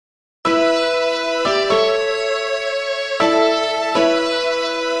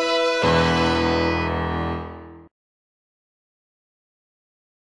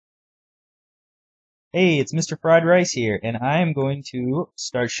Hey, it's MrFryedRyce here, and I am going to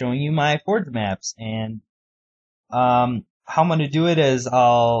start showing you my Forge maps. And how I'm going to do it is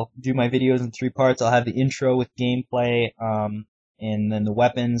I'll do my videos in three parts. I'll have the intro with gameplay, and then the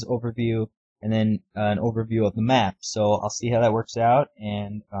weapons overview, and then an overview of the map. So I'll see how that works out,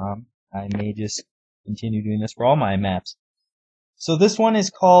 and I may just continue doing this for all my maps. So this one is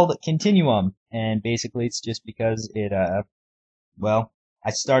called Continuum, and basically it's just because well, I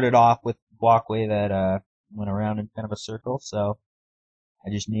started off with a walkway that went around in kind of a circle, so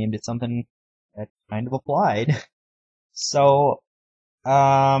I just named it something that kind of applied. So,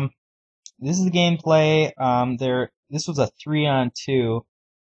 this is the gameplay. This was a 3-on-2.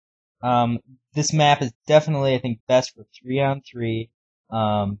 Um, this map is definitely, I think, best for 3-on-3.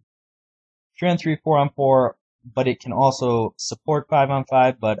 3-on-3, 4-on-4, but it can also support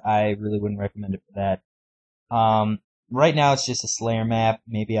 5-on-5, but I really wouldn't recommend it for that. Right now it's just a Slayer map.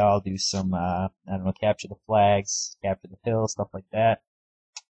 Maybe I'll do some, I don't know, capture the flags, capture the hill, stuff like that.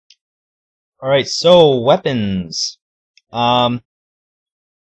 Alright, so weapons. Over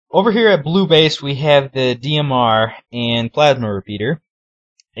here at Blue Base we have the DMR and Plasma Repeater,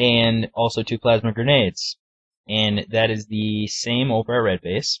 and also 2 Plasma Grenades. And that is the same over at Red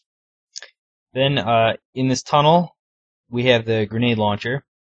Base. Then, in this tunnel, we have the Grenade Launcher.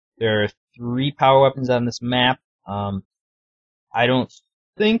 There are 3 power weapons on this map. I don't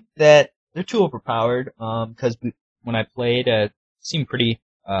think that they're too overpowered, because when I played, it seemed pretty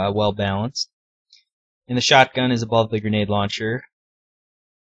well balanced. And the shotgun is above the grenade launcher.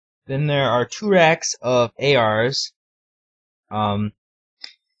 Then there are 2 racks of ARs.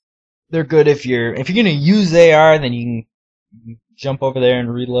 They're good if you're gonna use AR, then you can jump over there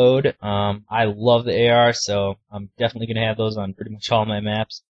and reload. I love the AR, so I'm definitely gonna have those on pretty much all my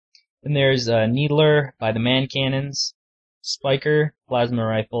maps. Then there's a Needler by the man cannons, Spiker, plasma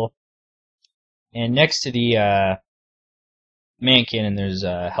rifle, and next to the man cannon there's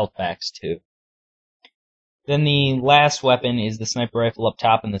health packs too. Then the last weapon is the sniper rifle up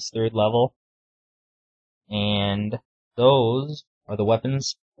top in this 3rd level, and those are the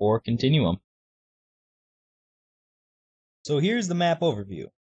weapons for Continuum. So here's the map overview.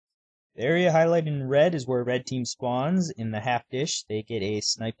 The area highlighted in red is where red team spawns. In the half dish they get a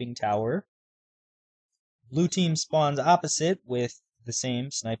sniping tower. Blue team spawns opposite with the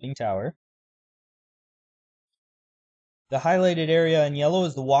same sniping tower. The highlighted area in yellow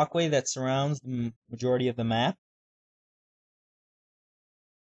is the walkway that surrounds the majority of the map.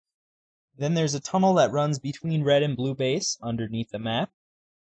 Then there's a tunnel that runs between red and blue base underneath the map.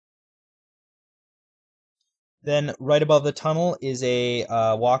 Then right above the tunnel is a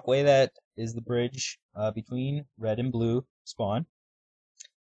walkway that is the bridge between red and blue spawn.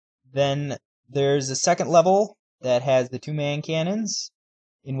 Then there's a 2nd level that has the 2 man cannons,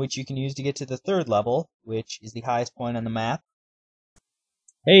 in which you can use to get to the 3rd level, which is the highest point on the map.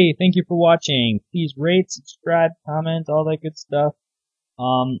 Hey, thank you for watching. Please rate, subscribe, comment, all that good stuff.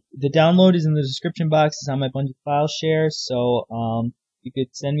 The download is in the description box. It's on my Bungie file share, so you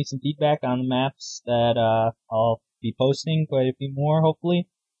could send me some feedback on the maps that I'll be posting, quite a few more hopefully.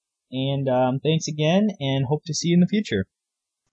 And thanks again, and hope to see you in the future.